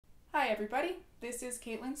Hi everybody, this is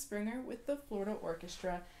Caitlin Springer with the Florida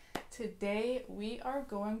Orchestra. Today we are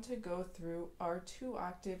going to go through our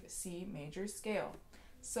 2-octave C major scale.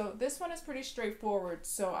 So this one is pretty straightforward,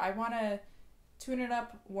 so I want to tune it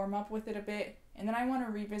up, warm up with it a bit, and then I want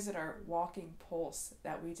to revisit our walking pulse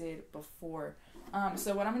that we did before.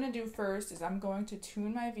 So what I'm going to do first is I'm going to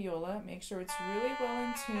tune my viola, make sure it's really well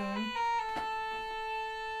in tune.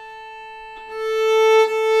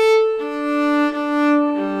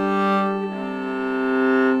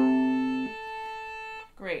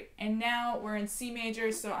 Great, and now we're in C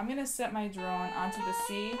major, so I'm going to set my drone onto the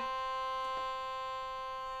C.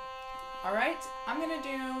 Alright, I'm going to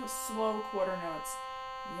do slow quarter notes.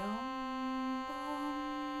 Yum, bum,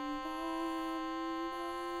 bum,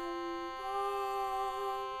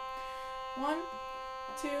 bum. 1,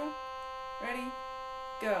 2, ready,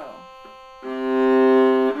 go.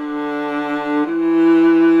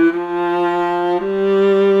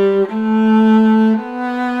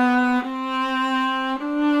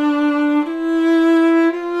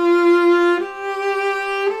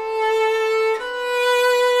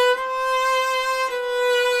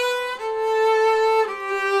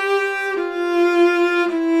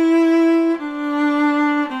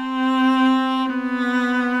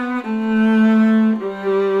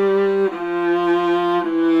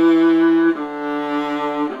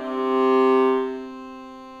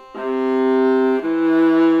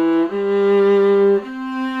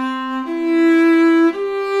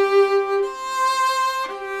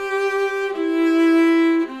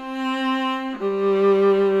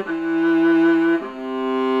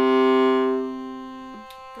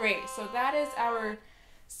 Great, so that is our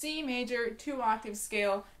C major 2-octave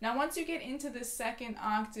scale. Now once you get into the second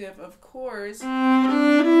octave, of course, you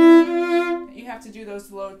have to do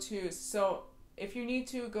those low twos. So if you need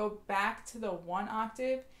to, go back to the 1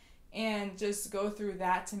 octave and just go through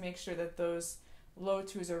that to make sure that those low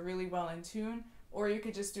twos are really well in tune, or you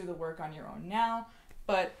could just do the work on your own now.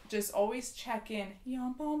 But just always check in.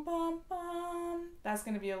 Yum, bum, bum, bum. That's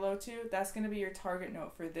going to be a low 2. That's going to be your target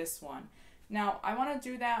note for this one. Now, I want to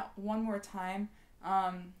do that one more time.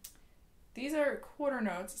 These are quarter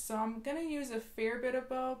notes, so I'm going to use a fair bit of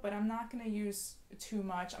bow, but I'm not going to use too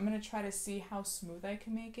much. I'm going to try to see how smooth I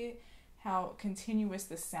can make it, how continuous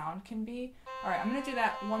the sound can be. All right, I'm going to do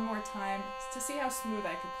that one more time to see how smooth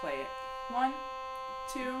I could play it. 1,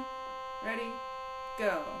 2, ready,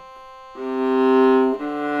 go.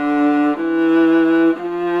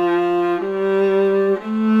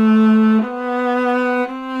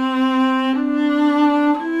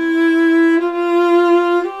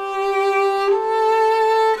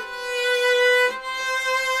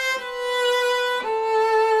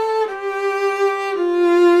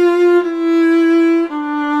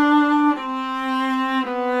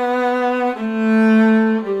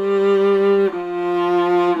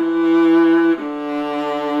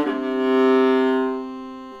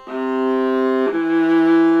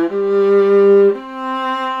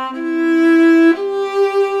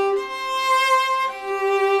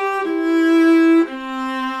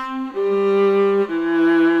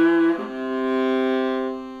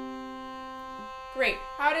 Great.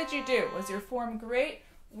 How did you do? Was your form great?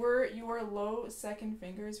 Were your low second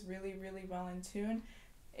fingers really, really well in tune?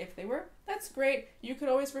 If they were, that's great. You could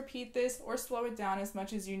always repeat this or slow it down as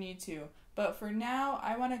much as you need to. But for now,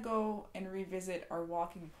 I want to go and revisit our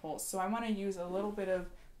walking pulse. So I want to use a little bit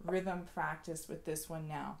of rhythm practice with this one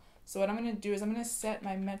now. So what I'm going to do is I'm going to set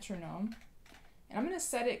my metronome, and I'm going to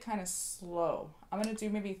set it kind of slow. I'm going to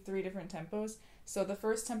do maybe 3 different tempos. So the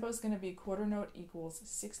first tempo is going to be quarter note equals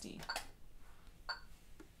 60.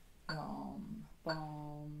 Bum,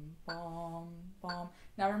 bum, bum, bum.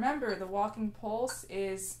 Now remember, the walking pulse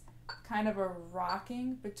is kind of a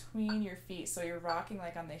rocking between your feet. So you're rocking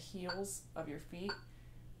like on the heels of your feet.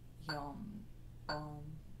 Yum, bum,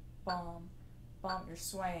 bum, bum. You're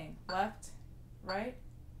swaying left, right,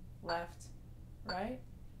 left, right,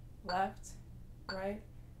 left, right,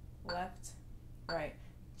 left, right.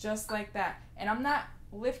 Just like that. And I'm not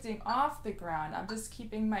lifting off the ground. I'm just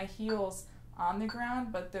keeping my heels on the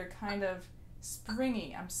ground, but they're kind of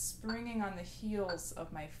springy. I'm springing on the heels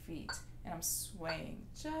of my feet, and I'm swaying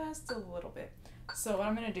just a little bit. So what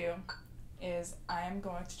I'm going to do is I'm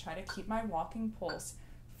going to try to keep my walking pulse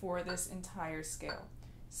for this entire scale.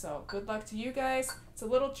 So good luck to you guys. It's a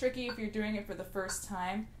little tricky if you're doing it for the first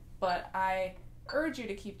time, but I urge you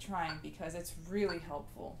to keep trying because it's really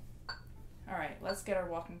helpful. All right, let's get our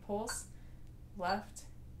walking pulse. Left,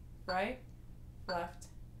 right, left,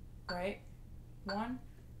 right. 1,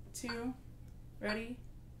 2, ready,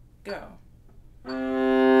 go.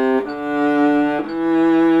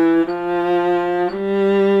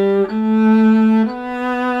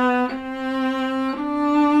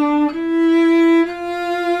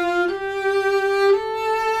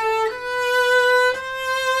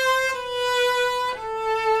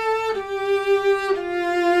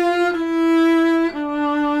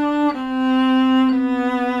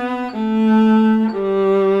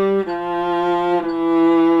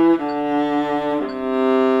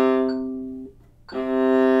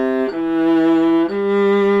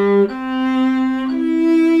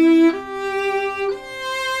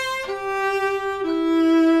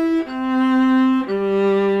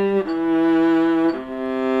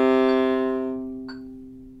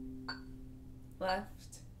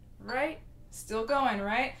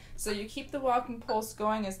 keep the walking pulse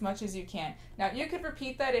going as much as you can. Now you could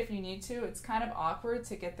repeat that if you need to. It's kind of awkward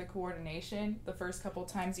to get the coordination the first couple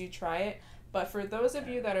times you try it. But for those of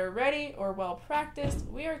you that are ready or well practiced,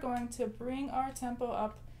 we are going to bring our tempo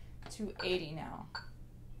up to 80 now.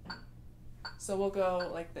 So we'll go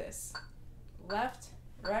like this. Left,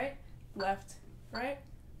 right,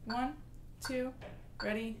 1, 2,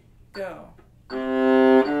 ready, go.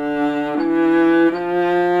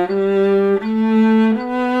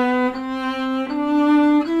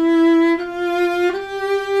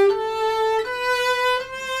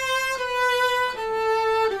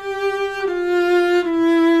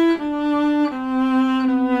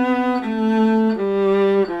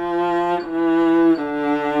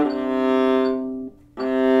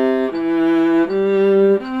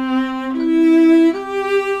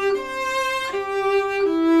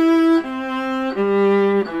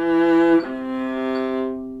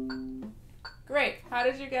 How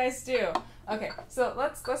did you guys do? Okay, so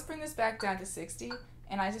let's bring this back down to 60,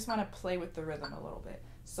 and I just want to play with the rhythm a little bit.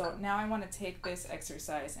 So now I want to take this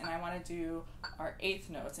exercise and I want to do our eighth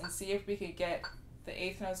notes and see if we could get the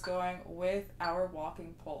eighth notes going with our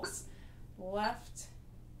walking pulse. Left,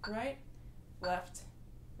 right,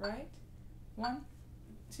 1,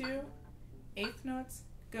 2, eighth notes,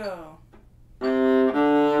 go.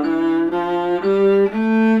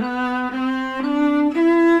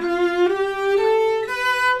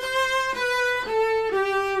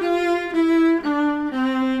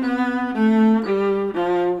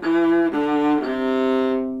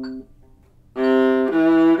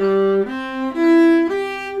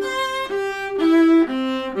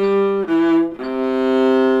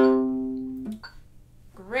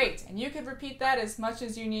 Great, and you could repeat that as much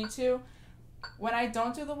as you need to. When I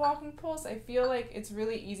don't do the walking pulse, I feel like it's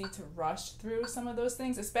really easy to rush through some of those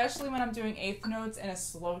things, especially when I'm doing eighth notes in a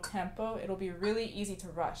slow tempo. It'll be really easy to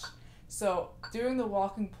rush. So doing the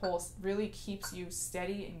walking pulse really keeps you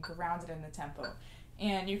steady and grounded in the tempo.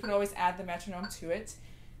 And you can always add the metronome to it.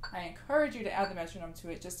 I encourage you to add the metronome to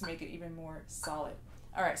it just to make it even more solid.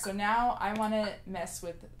 All right, so now I want to mess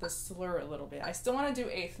with the slur a little bit. I still want to do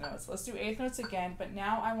eighth notes. Let's do eighth notes again, but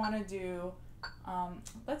now I want to do,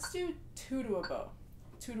 let's do 2 to a bow.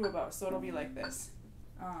 2 to a bow, so it'll be like this.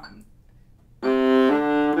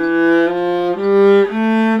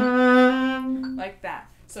 Like that.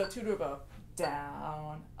 So 2 to a bow.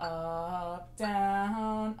 Down, up,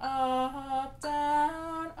 down, up,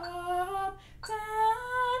 down, up,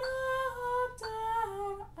 down, up,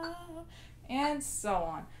 down, up, and so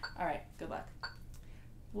on. All right, good luck.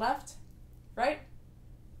 Left, right,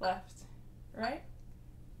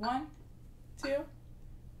 1, 2,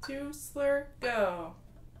 2, slur, go.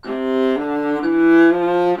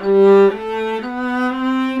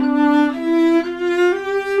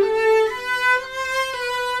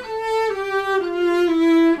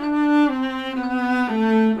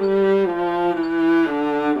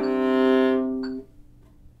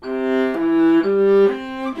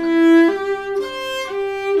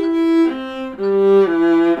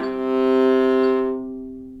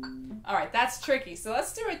 That's tricky, so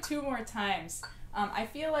let's do it 2 more times. I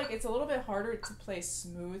feel like it's a little bit harder to play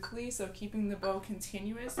smoothly, so keeping the bow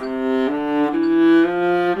continuous. So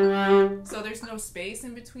there's no space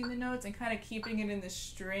in between the notes and kind of keeping it in the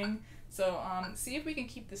string. So see if we can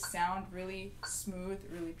keep the sound really smooth,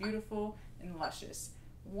 really beautiful, and luscious.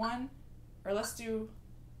 1, or let's do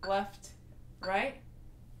left, right,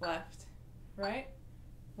 1,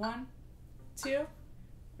 2,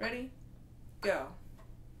 ready, go.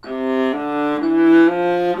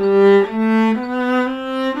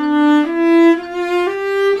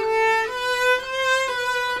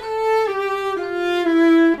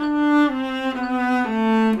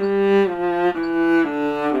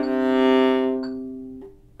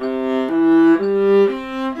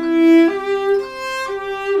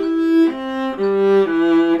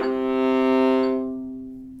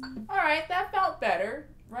 Alright, that felt better,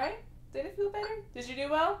 right? Did it feel better? Did you do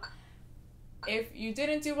well? If you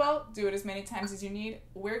didn't do well, do it as many times as you need.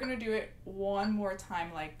 We're going to do it 1 more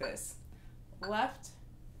time like this. Left,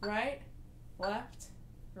 right, 1,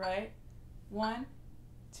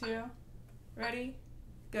 2, ready,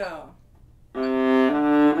 go.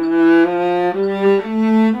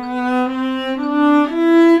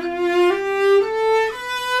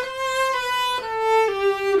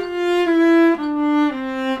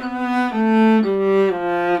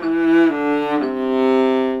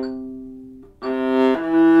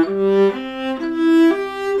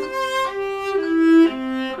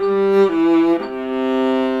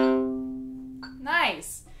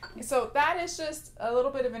 Nice. So that is just a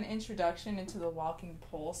little bit of an introduction into the walking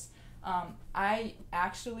pulse. I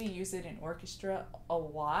actually use it in orchestra a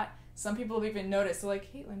lot. Some people have even noticed, they're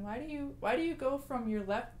like, Caitlin, why do you go from your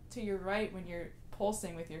left to your right when you're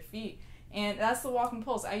pulsing with your feet? And that's the walking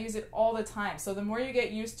pulse. I use it all the time. So the more you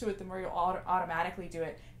get used to it, the more you'll automatically do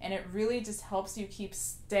it. And it really just helps you keep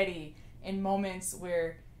steady in moments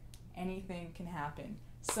where anything can happen.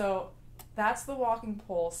 So that's the walking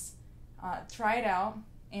pulse. Try it out.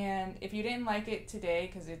 And if you didn't like it today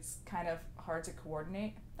because it's kind of hard to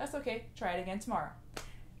coordinate, that's okay. Try it again tomorrow.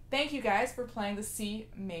 Thank you guys for playing the C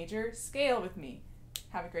major scale with me.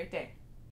 Have a great day.